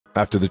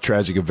After the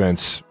tragic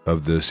events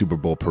of the Super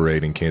Bowl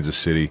parade in Kansas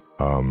City,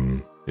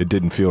 it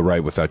didn't feel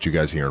right without you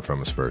guys hearing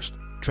from us first.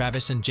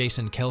 Travis and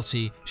Jason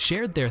Kelce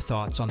shared their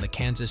thoughts on the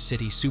Kansas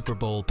City Super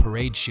Bowl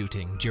parade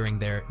shooting during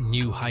their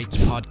New Heights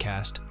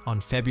podcast on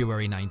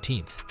February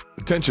 19th.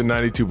 Attention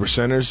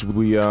 92%ers,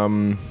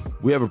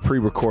 we have a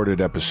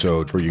pre-recorded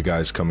episode for you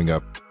guys coming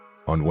up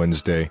on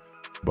Wednesday.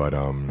 But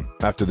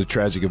after the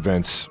tragic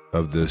events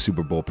of the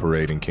Super Bowl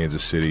parade in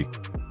Kansas City,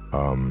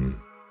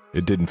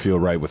 it didn't feel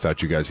right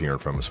without you guys hearing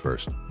from us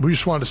first. We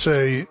just wanted to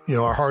say,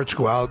 our hearts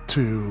go out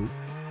to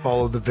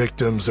all of the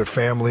victims, their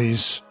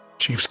families,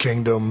 Chiefs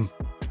Kingdom,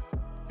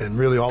 and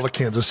really all of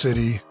Kansas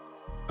City.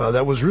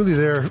 That was really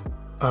there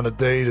on a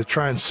day to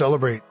try and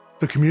celebrate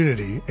the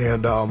community.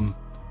 And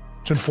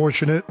it's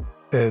unfortunate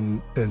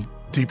and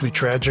deeply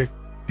tragic,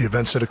 the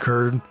events that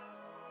occurred.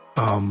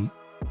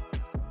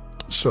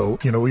 So,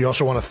 we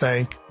also want to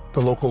thank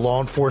the local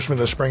law enforcement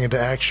that sprang into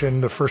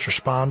action, the first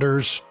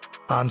responders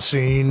on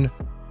scene,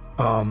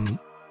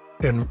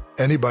 and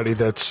anybody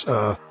that's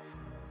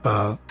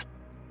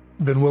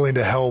been willing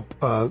to help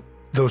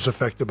those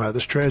affected by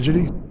this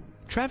tragedy.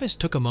 Travis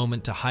took a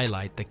moment to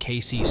highlight the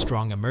KC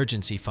Strong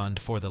Emergency Fund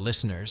for the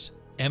listeners,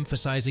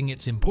 emphasizing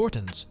its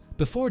importance,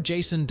 before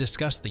Jason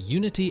discussed the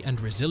unity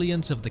and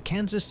resilience of the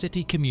Kansas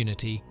City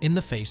community in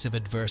the face of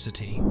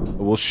adversity.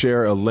 We'll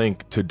share a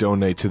link to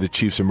donate to the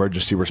Chiefs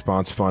Emergency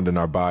Response Fund in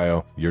our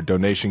bio. Your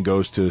donation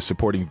goes to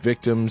supporting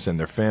victims and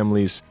their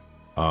families,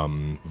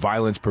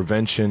 violence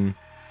prevention,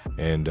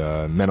 and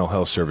mental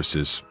health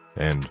services,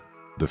 and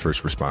the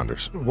first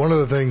responders. One of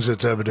the things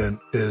that's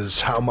evident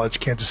is how much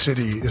Kansas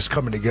City is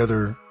coming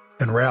together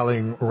and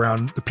rallying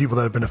around the people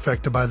that have been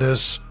affected by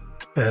this.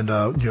 And,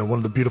 one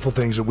of the beautiful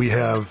things that we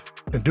have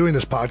in doing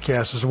this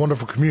podcast is a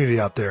wonderful community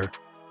out there.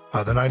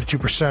 The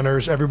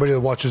 92%ers, everybody that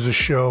watches this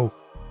show,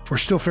 we're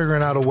still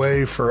figuring out a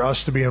way for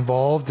us to be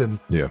involved. And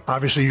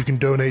obviously you can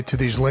donate to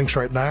these links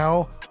right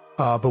now,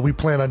 but we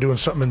plan on doing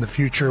something in the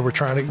future. We're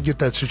trying to get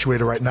that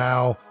situated right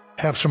now,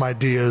 have some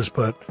ideas,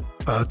 but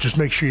just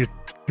make sure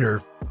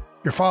you're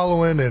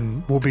following,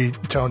 and we'll be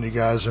telling you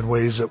guys in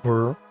ways that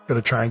we're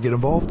going to try and get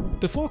involved.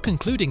 Before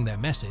concluding their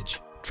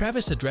message,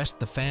 Travis addressed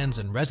the fans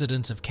and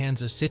residents of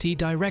Kansas City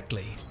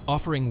directly,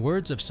 offering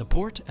words of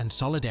support and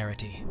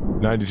solidarity.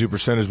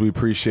 92%ers, we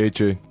appreciate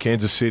you.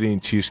 Kansas City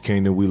and Chiefs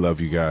Kingdom, we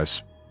love you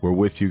guys. We're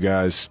with you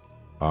guys,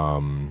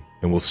 and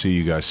we'll see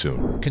you guys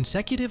soon.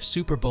 Consecutive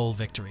Super Bowl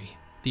victory.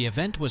 The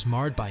event was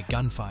marred by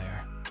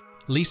gunfire.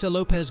 Lisa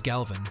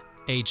Lopez-Galvan,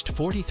 aged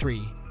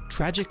 43,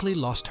 tragically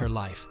lost her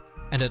life,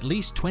 and at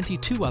least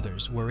 22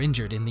 others were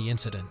injured in the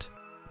incident.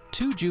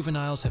 2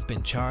 juveniles have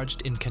been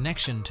charged in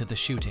connection to the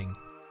shooting.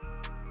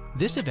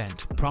 This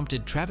event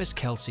prompted Travis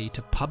Kelce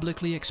to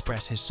publicly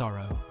express his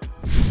sorrow.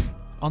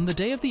 On the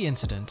day of the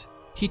incident,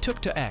 he took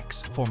to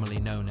X, formerly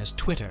known as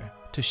Twitter,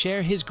 to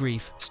share his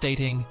grief,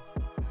 stating,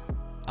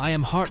 "I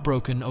am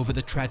heartbroken over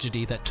the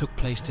tragedy that took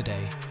place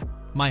today.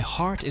 My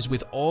heart is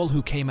with all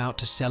who came out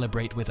to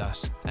celebrate with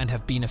us and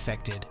have been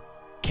affected.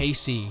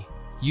 KC,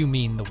 you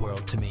mean the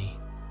world to me."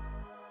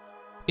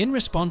 In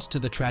response to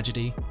the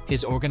tragedy,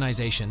 his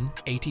organization,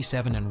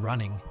 87 and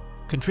Running,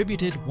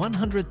 contributed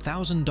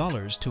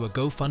 $100,000 to a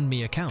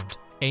GoFundMe account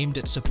aimed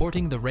at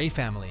supporting the Ray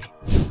family,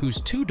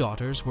 whose 2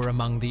 daughters were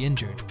among the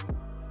injured.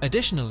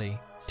 Additionally,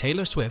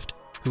 Taylor Swift,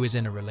 who is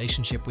in a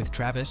relationship with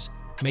Travis,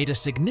 made a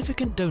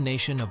significant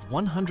donation of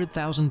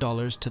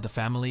 $100,000 to the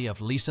family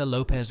of Lisa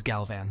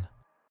Lopez-Galvan.